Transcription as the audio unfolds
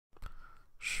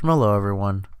Shmello,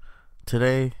 everyone.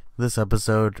 Today, this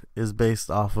episode is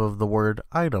based off of the word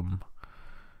item.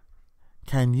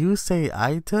 Can you say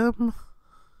item?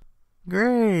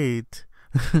 Great!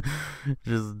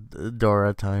 Just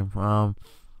Dora time.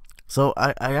 So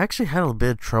I actually had a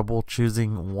bit of trouble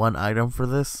choosing one item for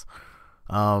this.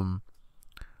 Um,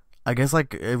 I guess,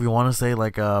 like, if you want to say,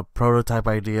 like, a prototype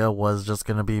idea was just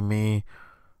gonna be me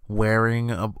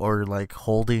wearing or like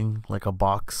holding like a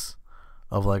box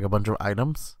of like a bunch of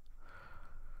items.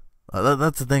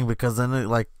 That's the thing, because then it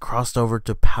like crossed over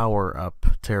to power up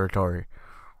territory,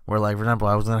 where, like, for example,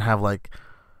 I was gonna have like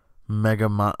Mega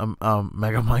Might,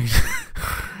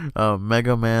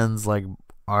 Mega Man's like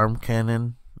arm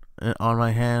cannon on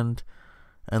my hand,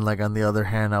 and like on the other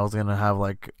hand, I was gonna have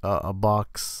like a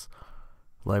box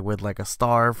like with like a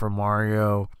star from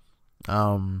Mario,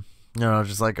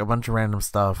 just like a bunch of random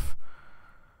stuff,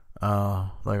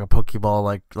 like a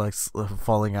Pokeball,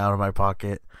 falling out of my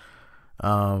pocket,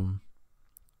 um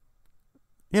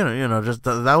just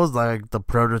that was like the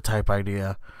prototype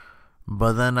idea.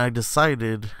 But then I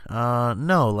decided,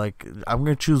 no, like, I'm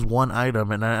gonna choose one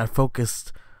item, and I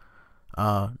focused,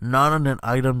 not on an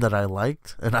item that I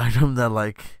liked, an item that,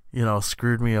 like,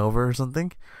 screwed me over or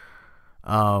something.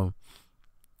 Um,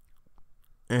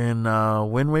 in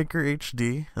Wind Waker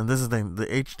HD, and this is the thing, the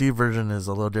HD version is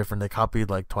a little different. They copied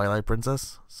like Twilight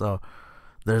Princess, so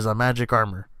there's a magic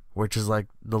armor, which is like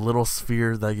the little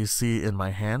sphere that you see in my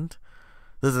hand.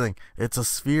 This is the thing. It's a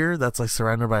sphere that's like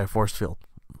surrounded by a force field.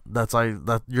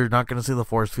 That you're not gonna see the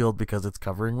force field because it's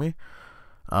covering me.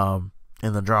 In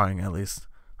the drawing, at least.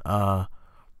 The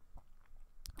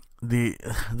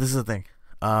This is the thing.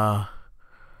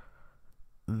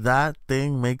 That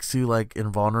thing makes you like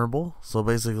invulnerable. So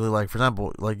basically, like, for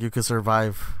example, like, you could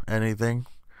survive anything.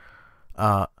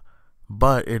 Uh,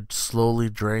 but it slowly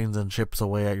drains and chips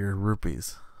away at your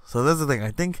rupees. So that's the thing. I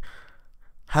think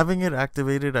having it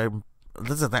activated,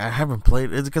 this is the thing. I haven't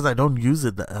played. It's because I don't use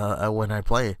it when I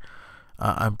play.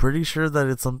 I'm pretty sure that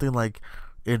it's something like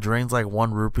it drains like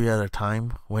 1 rupee at a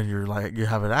time when you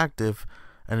have it active,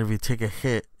 and if you take a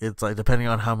hit, it's like, depending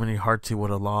on how many hearts you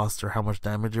would have lost or how much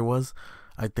damage it was.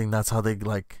 I think that's how they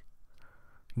like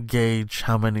gauge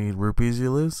how many rupees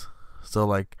you lose. So,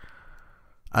 like,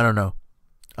 I don't know.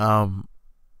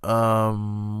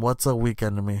 What's a weak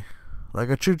enemy? Like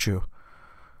a choo choo.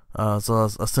 So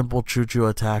a simple choo choo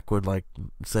attack would like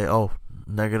say, oh,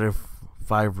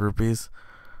 -5 rupees.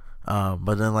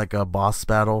 But then like a boss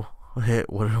battle hit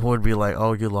would be like,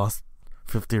 oh, you lost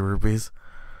 50 rupees.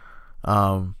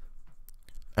 And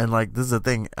like, this is the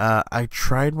thing. I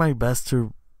tried my best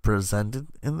to present it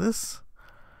in this.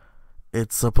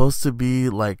 It's supposed to be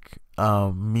like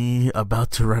me about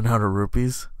to run out of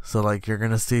rupees. So like, you're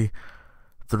gonna see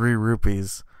 3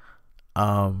 rupees.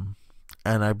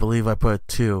 And I believe I put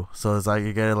 2, so it's like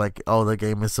you get it like, oh, the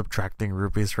game is subtracting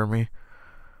rupees from me.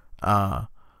 So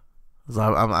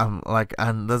I'm like,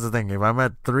 and that's the thing. If I'm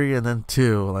at 3 and then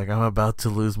 2, like, I'm about to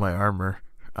lose my armor.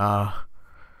 So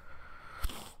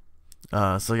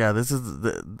yeah, this is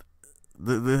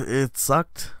it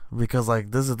sucked because,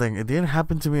 like, this is the thing. It didn't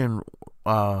happen to me in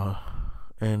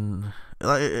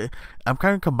like, I'm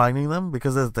kind of combining them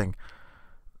because that's the thing.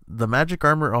 The magic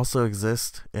armor also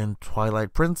exists in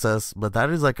Twilight Princess, but that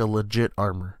is like a legit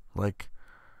armor. Like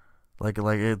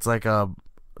it's like a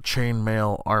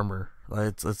chainmail armor. Like,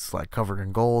 it's like covered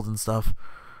in gold and stuff.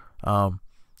 And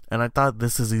I thought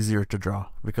this is easier to draw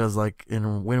because, like,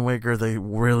 in Wind Waker they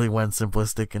really went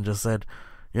simplistic and just said,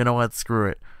 you know what, screw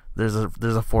it. There's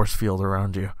a force field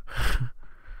around you.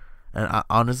 And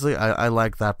honestly, I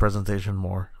like that presentation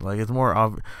more. Like, it's more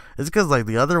obvious. It's because, like,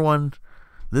 the other one,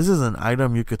 this is an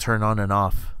item you could turn on and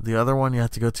off. The other one, you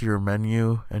have to go to your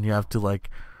menu and you have to like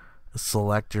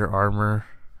select your armor,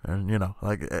 and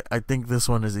like, I think this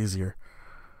one is easier.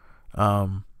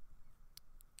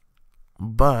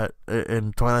 But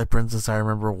in Twilight Princess, I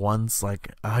remember once,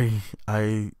 like, I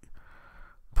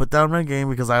put down my game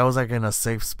because I was like in a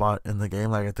safe spot in the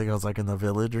game. Like, I think I was like in the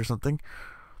village or something.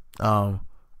 And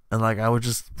like, I was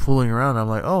just fooling around. I'm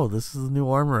like, oh, this is the new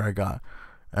armor I got.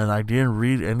 And I didn't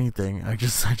read anything. I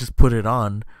just put it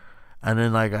on, and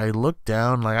then like, I looked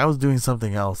down, like I was doing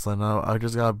something else, and I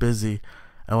just got busy.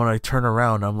 And when I turn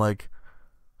around, I'm like,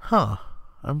 huh,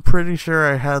 I'm pretty sure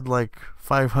I had like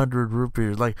 500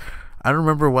 rupees. Like, I don't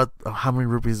remember how many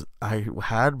rupees I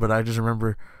had, but I just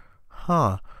remember,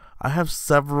 huh, I have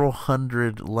several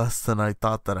hundred less than I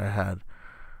thought that I had.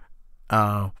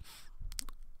 And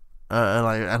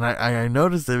I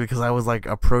noticed it because I was like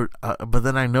but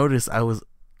then I noticed I was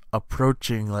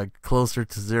approaching like closer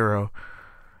to 0,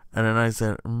 and then I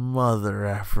said, mother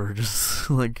effer, just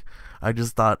like, I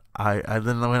just thought I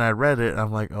then when I read it,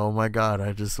 I'm like, oh my god,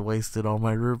 I just wasted all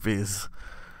my rupees.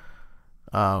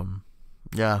 Um,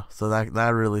 yeah, so that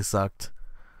really sucked.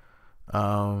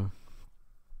 Um,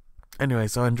 anyway,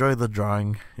 so enjoy the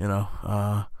drawing.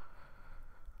 I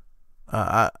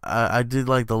did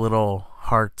like the little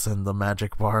hearts and the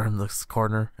magic bar in this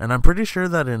corner, and I'm pretty sure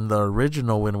that in the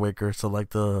original Wind Waker, so like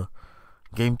the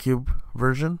GameCube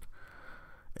version,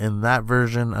 in that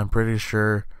version, I'm pretty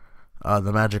sure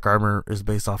the magic armor is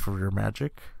based off of your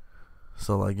magic.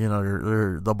 So like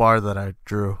the bar that I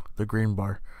drew, the green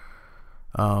bar.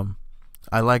 Um,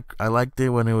 I liked it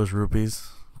when it was rupees.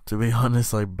 To be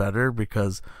honest, like better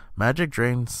because magic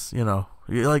drains.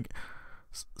 Like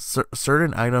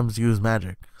certain items use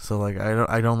magic, so like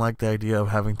I don't like the idea of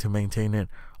having to maintain it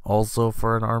also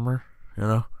for an armor.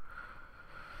 All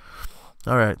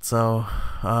right, so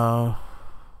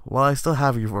while I still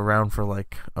have you around for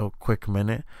like a quick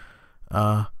minute,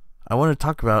 I want to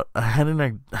talk about I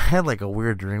had like a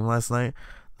weird dream last night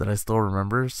that I still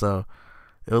remember. So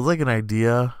it was like an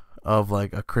idea of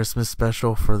like a Christmas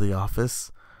special for The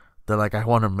Office that like I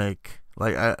want to make.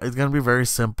 Like it's gonna be very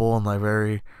simple and like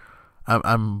very.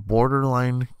 I'm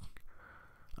borderline.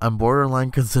 I'm borderline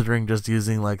considering just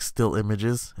using like still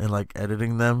images and like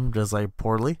editing them just like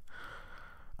poorly.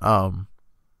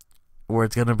 Where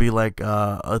it's gonna be like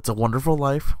It's a Wonderful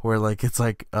Life, where like it's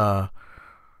like the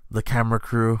camera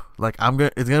crew, like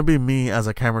it's gonna be me as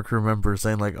a camera crew member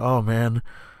saying like, oh man,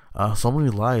 so many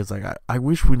lives, like I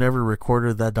wish we never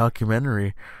recorded that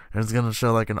documentary, and it's gonna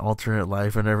show like an alternate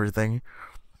life and everything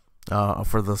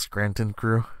for the Scranton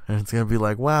crew, and it's gonna be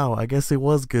like, wow, I guess it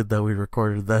was good that we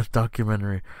recorded that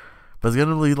documentary. But it's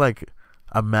gonna be like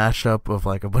a mashup of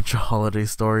like a bunch of holiday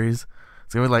stories.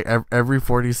 It's gonna be like every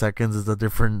 40 seconds is a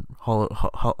different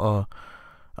a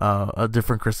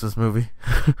different Christmas movie.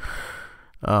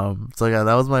 So yeah,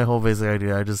 that was my whole basic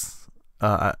idea. I just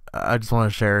want to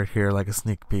share it here like a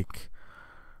sneak peek.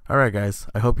 All right, guys.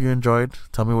 I hope you enjoyed.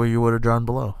 Tell me what you would have drawn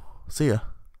below. See ya.